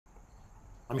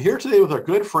I'm here today with our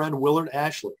good friend, Willard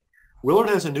Ashley. Willard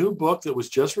has a new book that was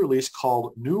just released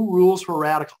called New Rules for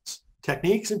Radicals,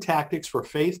 Techniques and Tactics for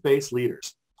Faith-Based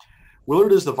Leaders.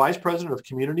 Willard is the Vice President of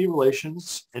Community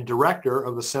Relations and Director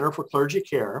of the Center for Clergy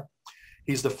Care.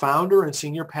 He's the founder and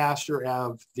senior pastor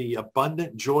of the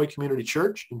Abundant Joy Community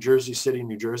Church in Jersey City,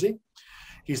 New Jersey.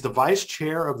 He's the vice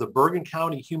chair of the Bergen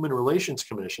County Human Relations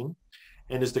Commission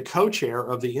and is the co-chair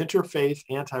of the Interfaith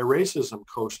Anti-Racism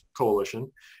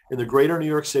Coalition in the greater New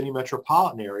York City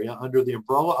metropolitan area under the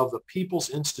umbrella of the People's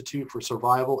Institute for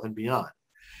Survival and Beyond.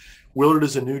 Willard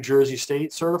is a New Jersey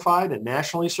State certified and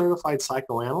nationally certified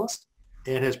psychoanalyst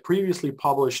and has previously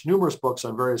published numerous books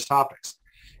on various topics.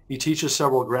 He teaches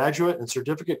several graduate and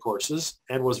certificate courses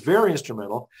and was very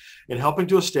instrumental in helping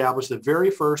to establish the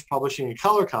very first Publishing in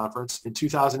Color conference in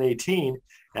 2018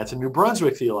 at the New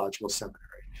Brunswick Theological Seminary.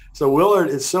 So Willard,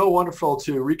 it's so wonderful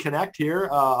to reconnect here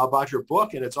about your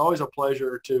book, and it's always a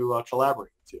pleasure to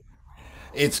collaborate with you.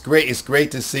 It's great. It's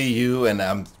great to see you, and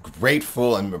I'm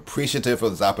grateful and appreciative for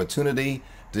this opportunity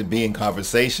to be in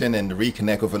conversation and to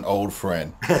reconnect with an old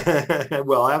friend.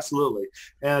 Well, absolutely.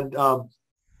 And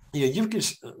you've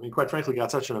just, quite frankly,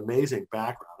 got such an amazing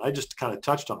background. I just kind of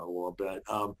touched on it a little bit.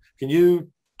 Can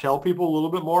you tell people a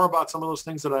little bit more about some of those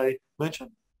things that I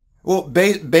mentioned? Well,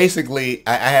 basically,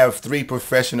 I have three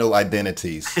professional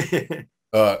identities.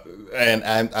 And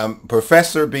I'm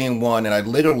professor being one, and I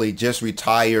literally just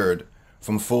retired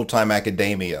from full-time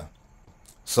academia.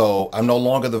 So I'm no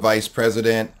longer the vice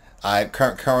president.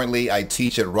 Currently I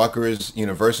teach at Rutgers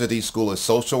University School of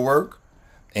Social Work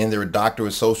in their Doctor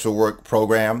of Social Work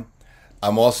program.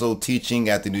 I'm also teaching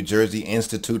at the New Jersey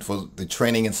Institute for the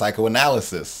Training in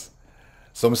Psychoanalysis.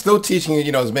 So I'm still teaching,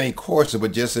 as many courses,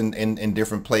 but just in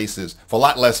different places for a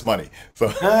lot less money. So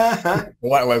a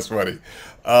lot less money.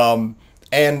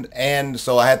 And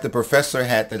so I had the professor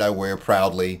hat that I wear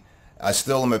proudly. I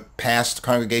still am a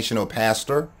congregational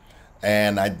pastor.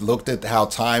 And I looked at how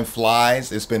time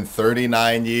flies. It's been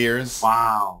 39 years.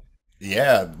 Wow.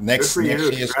 Yeah. Next year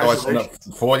starts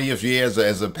 40 years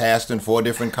as a pastor in 4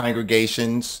 different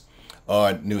congregations,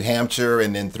 New Hampshire,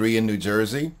 and then 3 in New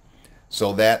Jersey.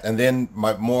 So that, and then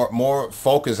my more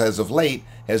focus as of late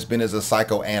has been as a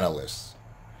psychoanalyst.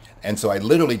 And so I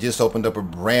literally just opened up a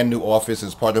brand new office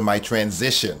as part of my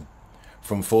transition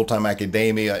from full-time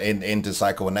academia into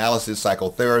psychoanalysis,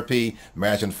 psychotherapy,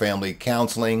 marriage and family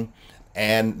counseling.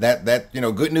 And that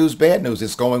good news, bad news,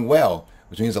 it's going well,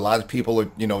 which means a lot of people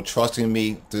are, trusting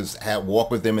me to walk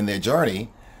with them in their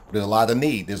journey. But there's a lot of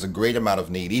need. There's a great amount of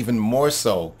need, even more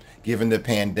so given the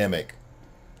pandemic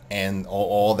and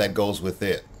all that goes with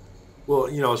it. Well,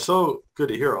 it's so good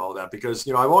to hear all that because,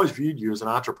 I've always viewed you as an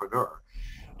entrepreneur,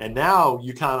 and now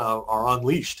you kind of are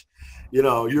unleashed.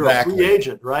 You're exactly. A free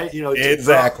agent, right?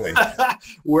 Exactly.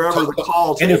 Wherever the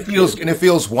call takes you. And it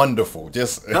feels wonderful.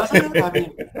 Just doesn't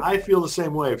it? I feel the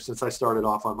same way since I started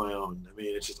off on my own.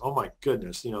 It's just, oh my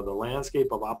goodness, the landscape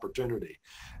of opportunity.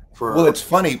 Well, it's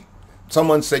funny.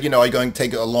 Someone said, are you going to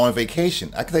take a long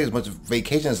vacation? I can take as much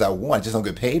vacation as I want. I just don't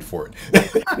get paid for it.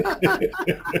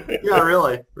 Yeah,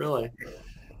 really.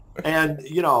 And,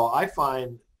 I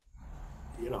find,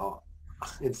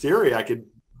 in theory, I could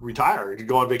retire. I could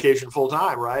go on vacation full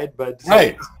time, right? But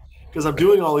right, because I'm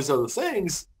doing all these other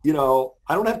things, I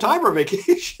don't have time for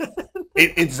vacation.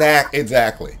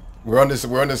 Exactly. We're on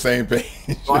the same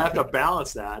page. So I have to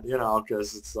balance that,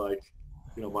 because it's like,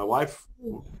 my wife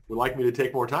would like me to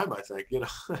take more time, I think,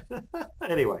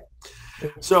 Anyway,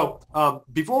 so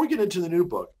before we get into the new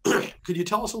book, could you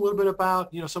tell us a little bit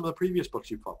about, some of the previous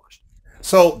books you published?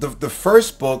 So the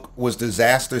first book was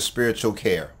Disaster Spiritual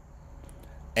Care.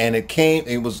 And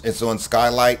it's on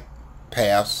Skylight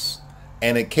Pass,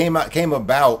 and it came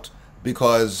about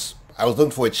because I was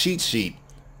looking for a cheat sheet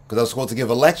because I was supposed to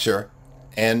give a lecture,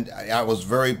 and I was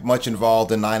very much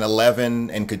involved in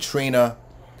 9/11 and Katrina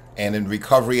and in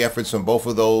recovery efforts from both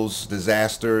of those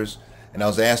disasters. And I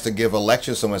was asked to give a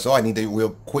lecture. Someone said, I need a real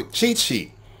quick cheat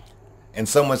sheet. And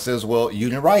someone says, well, you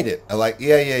didn't write it. I'm like,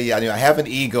 yeah. I have an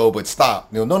ego, but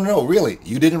stop. No, really,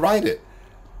 you didn't write it.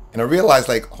 And I realized,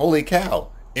 like, holy cow,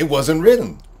 it wasn't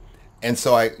written. And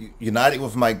so I united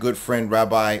with my good friend,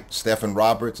 Rabbi Stephen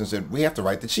Roberts, and said, we have to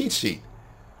write the cheat sheet.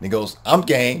 And he goes, I'm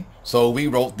game. So we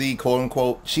wrote the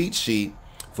quote-unquote cheat sheet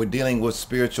for dealing with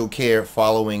spiritual care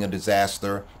following a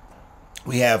disaster.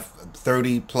 We have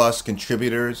 30 plus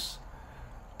contributors,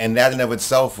 and that in of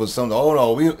itself was something,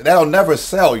 that'll never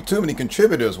sell, too many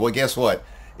contributors. Well, guess what?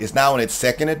 It's now in its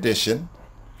second edition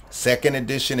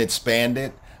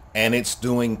expanded, and it's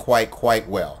doing quite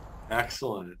well.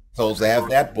 Excellent. So to have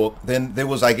that book, then there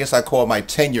was, I guess I call my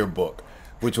tenure book,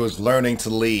 which was Learning to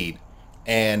Lead.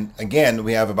 And again,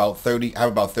 we have about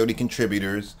 30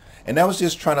 contributors, and that was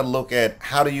just trying to look at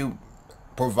how do you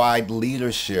provide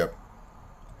leadership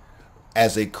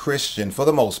as a Christian for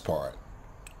the most part,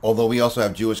 although we also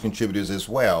have Jewish contributors as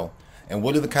well. And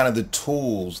what are the kind of the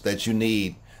tools that you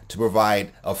need to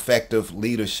provide effective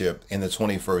leadership in the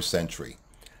 21st century?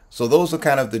 So those are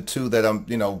kind of the two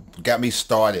that got me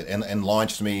started and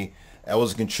launched me. I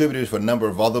was a contributor for a number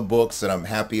of other books, and I'm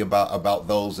happy about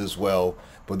those as well.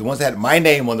 But the ones that had my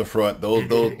name on the front, those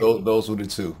were the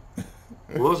two.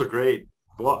 Well, those are great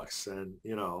books. And,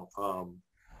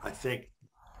 I think,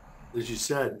 as you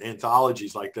said,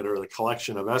 anthologies like that, or the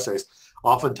collection of essays,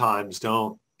 oftentimes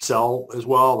don't sell as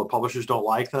well. The publishers don't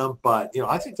like them. But,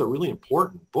 I think they're really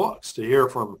important books to hear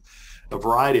from a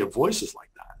variety of voices like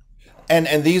that.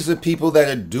 And these are people that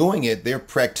are doing it. They're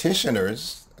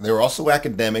practitioners. They're also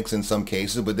academics in some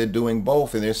cases, but they're doing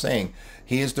both. And they're saying,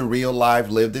 here's the real live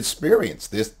lived experience.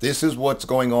 This is what's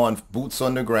going on, boots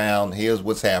on the ground. Here's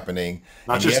what's happening.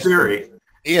 Not just theory.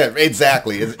 Yeah,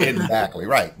 exactly. Exactly.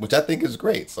 Right. Which I think is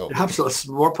great. So absolutely. It's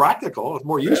more practical. It's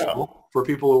more useful for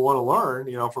people who want to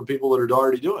learn, from people that are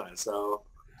already doing it. So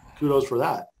kudos for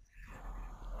that.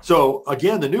 So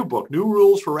again, the new book, New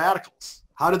Rules for Radicals.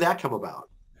 How did that come about?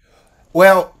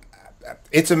 Well,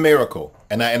 it's a miracle,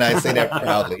 and I say that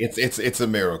proudly. It's a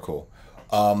miracle.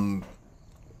 A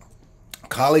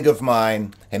colleague of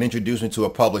mine had introduced me to a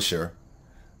publisher,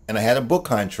 and I had a book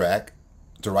contract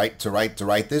to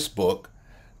write this book.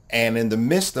 And in the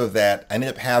midst of that, I ended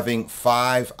up having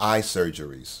 5 eye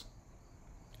surgeries.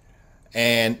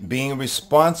 And being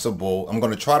responsible, I'm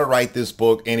going to try to write this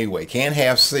book anyway. Can't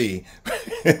have C,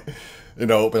 but I'm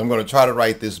going to try to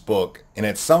write this book. And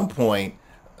at some point,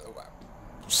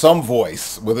 some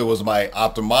voice, whether it was my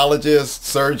ophthalmologist,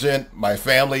 surgeon, my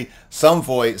family, some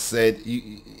voice said,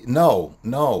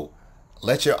 no,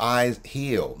 let your eyes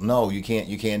heal. No, you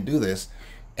can't do this.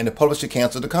 And the publisher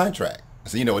canceled the contract.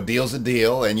 So, a deal's a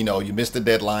deal, and, you missed the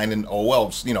deadline, and, oh,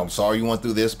 well, I'm sorry you went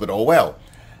through this, but oh, well.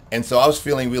 And so I was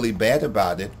feeling really bad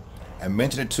about it. I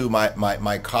mentioned it to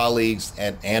my colleagues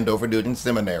at Andover Newton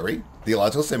Seminary,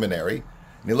 Theological Seminary,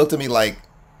 and they looked at me like,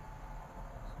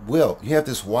 Will, you have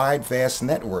this wide, vast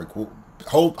network.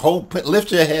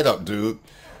 Lift your head up, dude.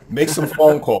 Make some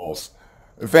phone calls.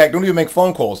 In fact, don't even make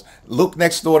phone calls. Look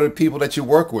next door to the people that you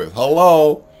work with.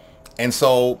 Hello. And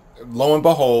so, lo and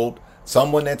behold,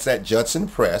 someone that's at Judson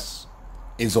Press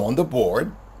is on the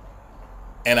board.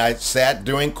 And I sat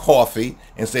during coffee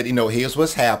and said, here's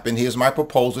what's happened. Here's my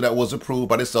proposal that was approved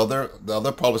by the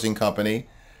other publishing company.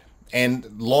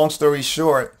 And long story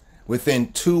short,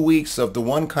 within 2 weeks of the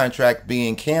one contract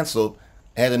being canceled,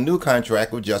 I had a new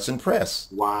contract with Judson Press.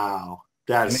 Wow.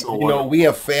 That is so wonderful.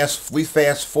 We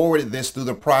fast forwarded this through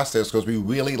the process because we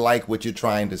really like what you're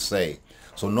trying to say.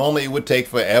 So normally it would take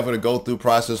forever to go through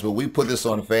process, but we put this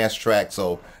on fast track.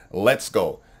 So let's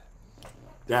go.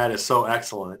 That is so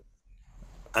excellent.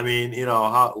 I mean,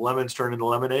 how lemons turn into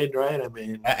lemonade, right? I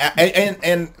mean,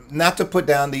 and not to put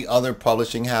down the other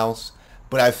publishing house,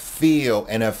 but I feel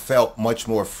and have felt much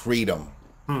more freedom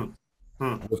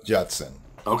with Judson.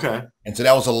 Okay. And so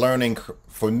that was a learning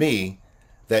for me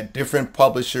that different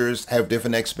publishers have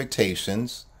different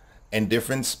expectations and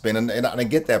different spin, and I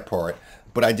get that part.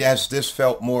 But I just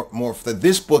felt more that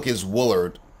this book is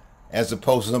Willard, as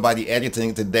opposed to somebody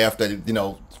editing it to death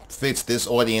that fits this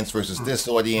audience versus this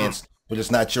audience, but it's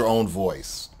not your own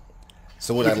voice.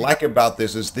 So what I like about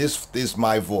this is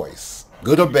my voice.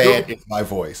 Good or bad, it's my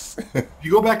voice. If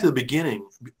you go back to the beginning,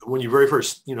 when you very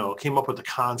first, came up with the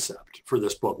concept for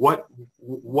this book, what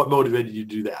motivated you to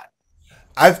do that?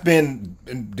 I've been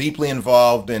deeply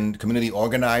involved in community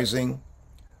organizing,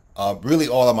 really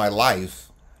all of my life,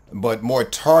 but more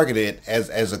targeted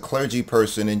as a clergy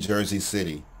person in Jersey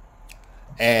City.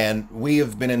 And we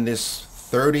have been in this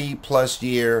 30 plus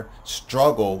year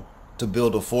struggle to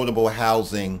build affordable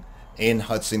housing in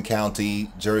Hudson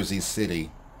County, Jersey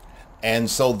City. And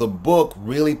so the book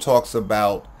really talks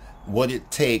about what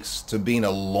it takes to be in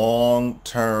a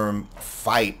long-term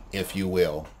fight, if you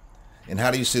will. And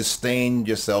how do you sustain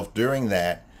yourself during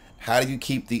that? How do you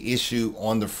keep the issue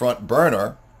on the front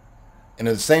burner and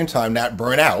at the same time not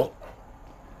burn out?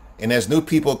 And as new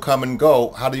people come and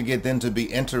go, how do you get them to be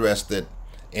interested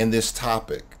in this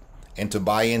topic and to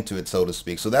buy into it, so to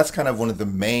speak? So that's kind of one of the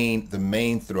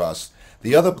main thrusts.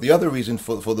 The other reason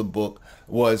for the book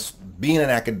was being an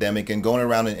academic and going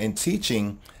around and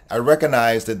teaching. I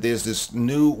recognized that there's this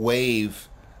new wave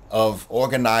of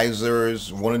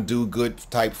organizers, want to do good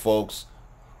type folks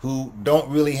who don't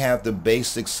really have the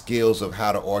basic skills of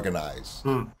how to organize.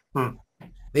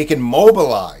 They can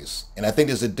mobilize, and I think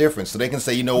there's a difference. So they can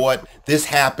say, you know what, this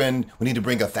happened. We need to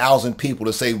bring 1,000 people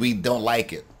to say we don't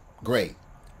like it. Great.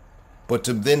 But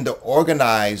to then to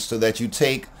organize so that you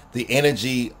take the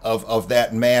energy of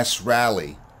that mass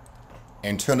rally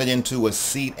and turn it into a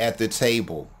seat at the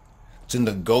table to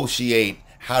negotiate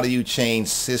how do you change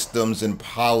systems and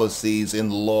policies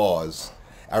and laws.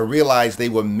 I realized they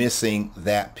were missing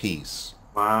that piece.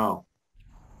 Wow.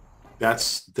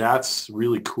 That's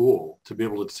really cool to be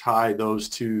able to tie those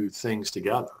two things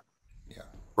together, Yeah,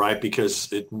 right?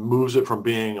 Because it moves it from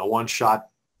being a one-shot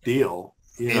deal,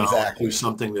 exactly. to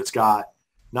something that's got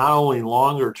not only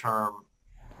longer term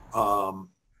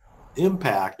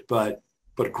impact, but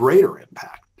greater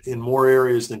impact in more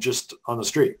areas than just on the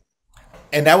street.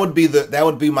 And that would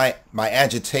be my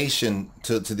agitation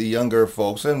to the younger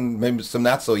folks and maybe some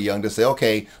not so young to say,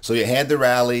 okay, so you had the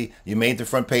rally, you made the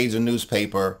front page of the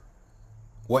newspaper.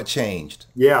 What changed?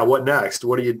 Yeah. What next?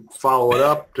 What do you follow it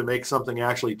up to make something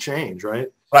actually change, right?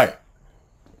 Right.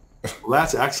 Well,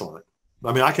 that's excellent.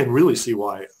 I mean, I can really see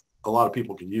why a lot of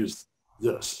people could use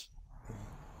this.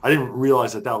 I didn't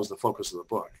realize that was the focus of the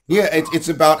book. Yeah, it's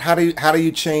about how do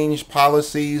you change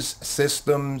policies,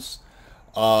 systems,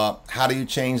 how do you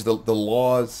change the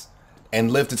laws, and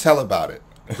live to tell about it.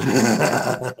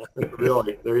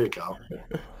 Really, there you go.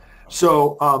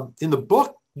 So in the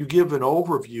book, you give an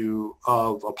overview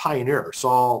of a pioneer,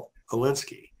 Saul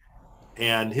Alinsky,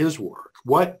 and his work.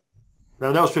 Now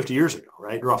that was 50 years ago,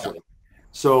 right? Roughly.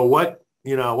 So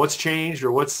what's changed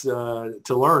or what's to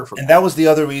learn from And that? that was the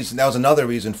other reason. That was another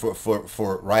reason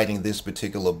for writing this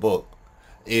particular book,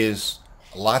 is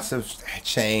lots have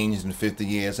changed in 50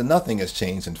 years, and nothing has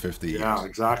changed in 50 Yeah, years.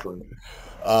 exactly.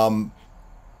 Saul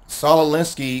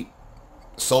Alinsky,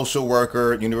 social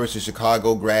worker, University of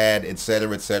Chicago grad, et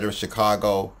cetera,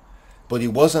 Chicago, but he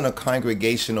wasn't a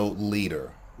congregational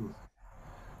leader.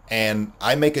 And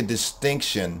I make a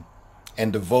distinction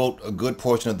and devote a good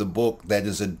portion of the book that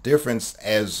is a difference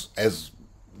as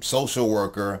social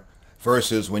worker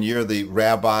versus when you're the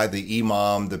rabbi, the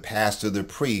imam, the pastor, the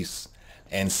priest,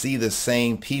 and see the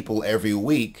same people every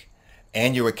week,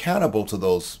 and you're accountable to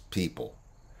those people.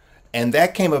 And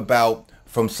that came about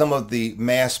from some of the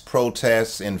mass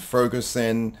protests in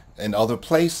Ferguson and other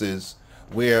places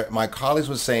where my colleagues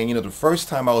were saying, the first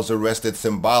time I was arrested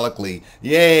symbolically,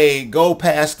 yay, go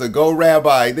pastor, go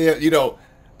rabbi, there,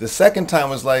 the second time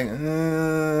was like, and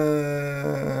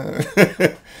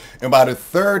by the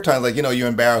third time, like, you're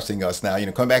embarrassing us now,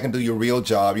 come back and do your real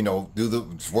job, do the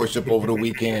worship over the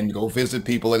weekend, go visit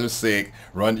people that are sick,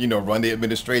 run the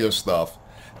administrative stuff.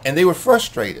 And they were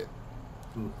frustrated.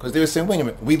 Because they were saying, wait a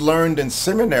minute, we learned in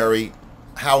seminary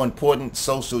how important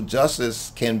social justice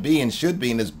can be and should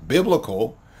be, and it's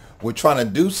biblical. We're trying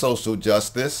to do social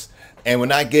justice, and we're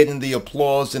not getting the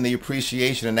applause and the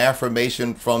appreciation and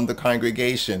affirmation from the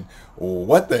congregation.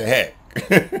 What the heck?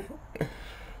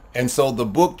 And so the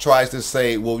book tries to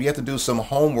say, well, you have to do some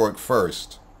homework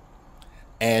first,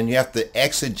 and you have to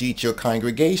exegete your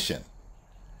congregation.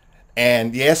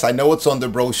 And yes, I know it's on the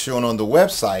brochure and on the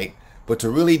website, but to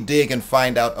really dig and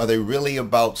find out, are they really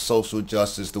about social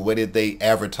justice the way that they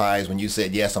advertise when you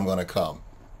said, yes, I'm going to come?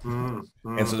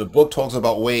 And so the book talks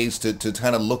about ways to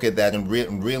kind of look at that and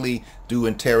really do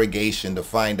interrogation to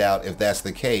find out if that's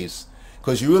the case.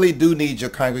 Because you really do need your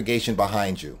congregation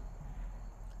behind you.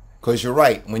 Because you're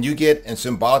right, when you get and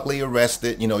symbolically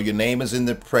arrested, your name is in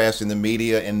the press, in the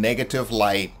media, in negative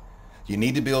light, you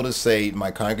need to be able to say,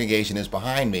 my congregation is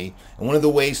behind me. And one of the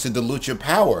ways to dilute your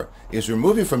power is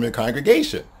remove you from your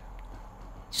congregation.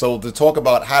 So to talk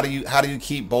about how do you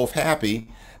keep both happy,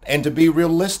 and to be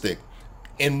realistic.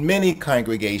 In many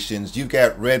congregations, you've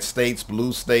got red states,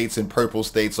 blue states, and purple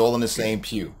states all in the same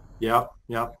pew. Yeah,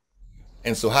 yeah.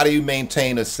 And so how do you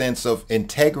maintain a sense of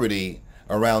integrity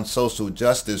around social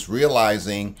justice,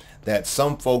 realizing that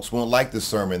some folks won't like the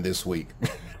sermon this week?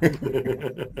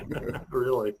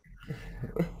 Really.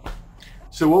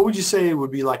 So what would you say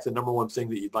would be like the number one thing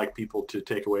that you'd like people to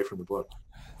take away from the book?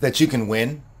 That you can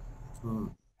win,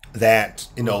 that,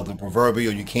 the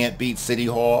proverbial, you can't beat City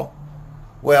Hall.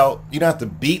 Well, you don't have to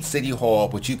beat City Hall,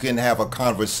 but you can have a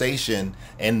conversation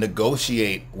and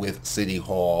negotiate with City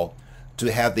Hall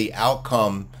to have the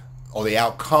outcome or the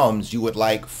outcomes you would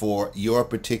like for your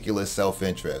particular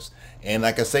self-interest. And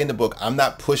like I say in the book, I'm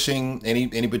not pushing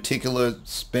any particular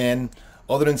spin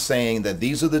other than saying that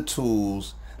these are the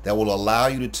tools that will allow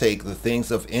you to take the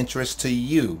things of interest to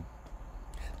you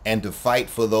and to fight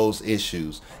for those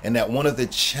issues. And that one of the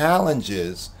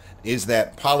challenges is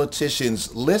that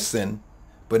politicians listen,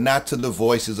 but not to the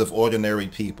voices of ordinary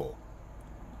people.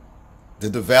 the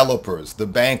developers, the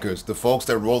bankers, the folks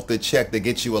that wrote the check that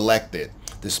get you elected,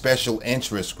 the special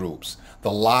interest groups,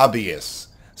 the lobbyists.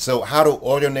 So how do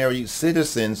ordinary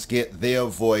citizens get their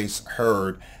voice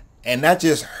heard, and not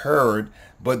just heard,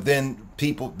 but then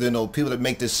people, people that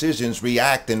make decisions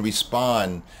react and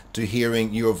respond to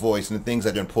hearing your voice and the things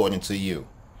that are important to you.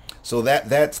 So that's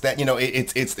that.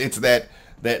 It's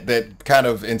that kind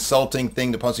of insulting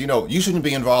thing to punch. You shouldn't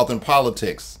be involved in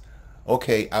politics.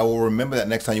 Okay, I will remember that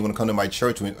next time you want to come to my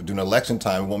church during election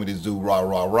time and want me to do rah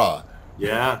rah rah.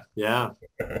 Yeah,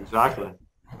 exactly.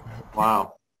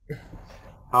 Wow,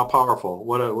 how powerful!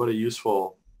 What a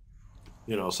useful,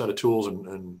 set of tools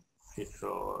and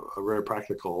a very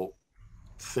practical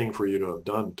thing for you to have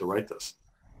done to write this.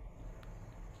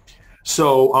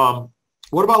 So,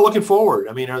 what about looking forward?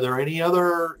 I mean, are there any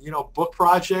other, book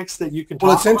projects that you can talk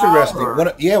about? Well, it's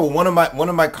interesting. One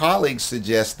of my colleagues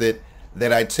suggested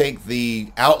that I take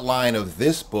the outline of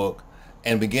this book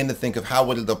and begin to think of how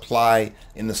would it apply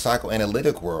in the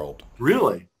psychoanalytic world.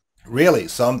 Really? Really.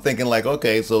 So I'm thinking like,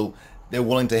 okay, so they're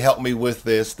willing to help me with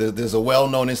this. There's a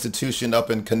well-known institution up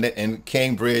in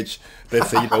Cambridge that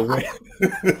said,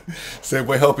 said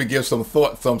we'll help you give some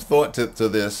thought to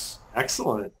this.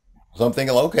 Excellent. So I'm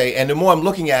thinking, okay, and the more I'm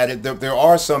looking at it, there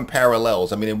are some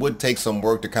parallels. I mean, it would take some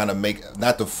work to kind of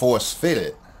not to force fit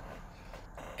it.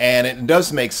 And it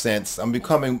does make sense. I'm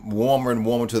becoming warmer and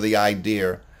warmer to the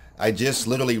idea. I just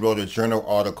literally wrote a journal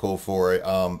article for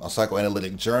a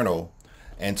psychoanalytic journal,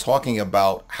 and talking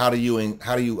about how do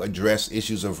you address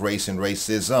issues of race and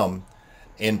racism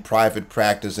in private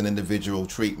practice and individual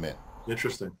treatment.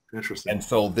 Interesting. And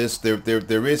so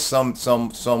there is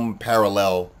some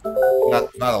parallel, not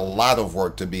a lot of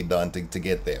work to be done to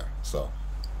get there. So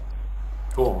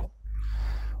cool.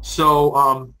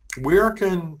 So where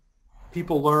can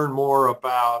people learn more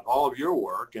about all of your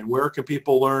work, and where can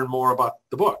people learn more about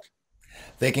the book?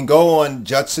 They can go on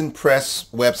Judson Press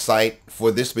website for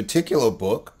this particular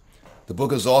book. The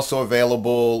book is also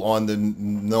available on the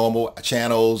normal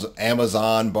channels,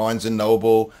 Amazon, Barnes &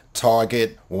 Noble,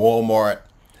 Target, Walmart,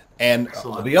 and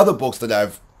the other books that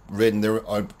I've written, they're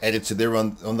edited, they're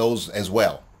on those as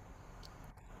well.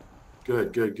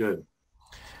 Good.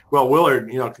 Well, Willard,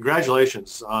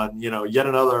 congratulations on, yet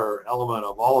another element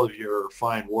of all of your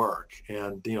fine work.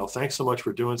 And, thanks so much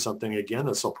for doing something, again,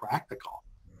 that's so practical.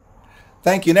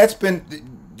 Thank you. And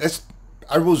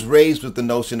I was raised with the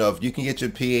notion of you can get your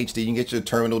PhD, you can get your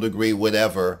terminal degree,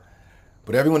 whatever,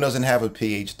 but everyone doesn't have a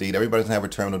PhD. Everybody doesn't have a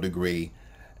terminal degree.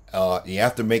 You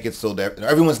have to make it so that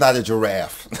everyone's not a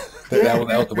giraffe. that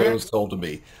was the way it was told to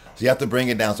me. So you have to bring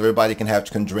it down so everybody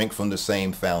can drink from the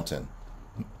same fountain.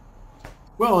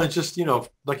 Well, it's just,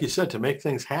 like you said, to make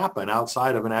things happen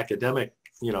outside of an academic,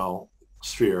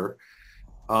 sphere,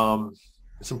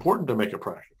 it's important to make it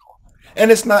practical. And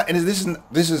it's not, and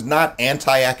this is not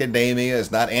anti-academia.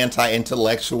 It's not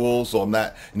anti-intellectual. So I'm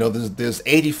not, there's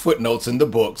 80 footnotes in the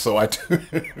book. So I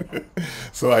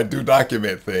do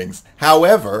document things.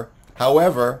 However,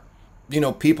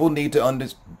 people need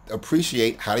to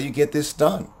appreciate how do you get this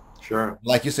done. Sure.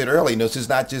 Like you said earlier, this is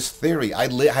not just theory.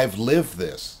 I've lived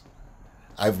this.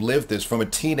 I've lived this from a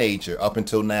teenager up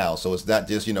until now. So it's not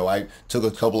just, I took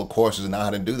a couple of courses and know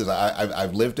how to do this.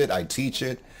 I've lived it. I teach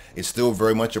it. It's still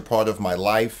very much a part of my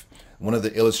life. One of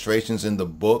the illustrations in the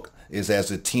book is as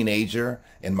a teenager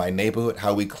in my neighborhood,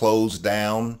 how we closed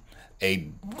down a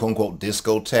quote-unquote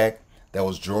discotheque that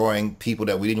was drawing people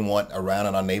that we didn't want around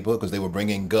in our neighborhood because they were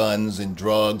bringing guns and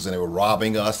drugs and they were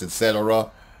robbing us, etc.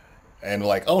 And we're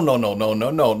like, oh,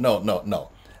 no.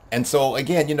 And so,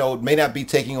 again, it may not be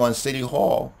taking on City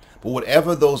Hall, but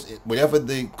whatever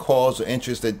the cause or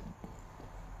interest that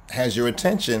has your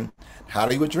attention, how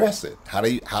do you address it? How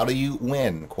do you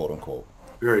win, quote unquote?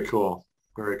 Very cool.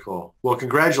 Well,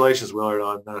 congratulations, Willard,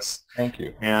 on this. Thank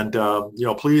you. And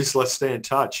please let's stay in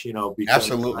touch. Because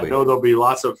absolutely. I know there'll be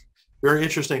lots of very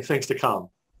interesting things to come.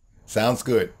 Sounds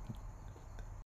good.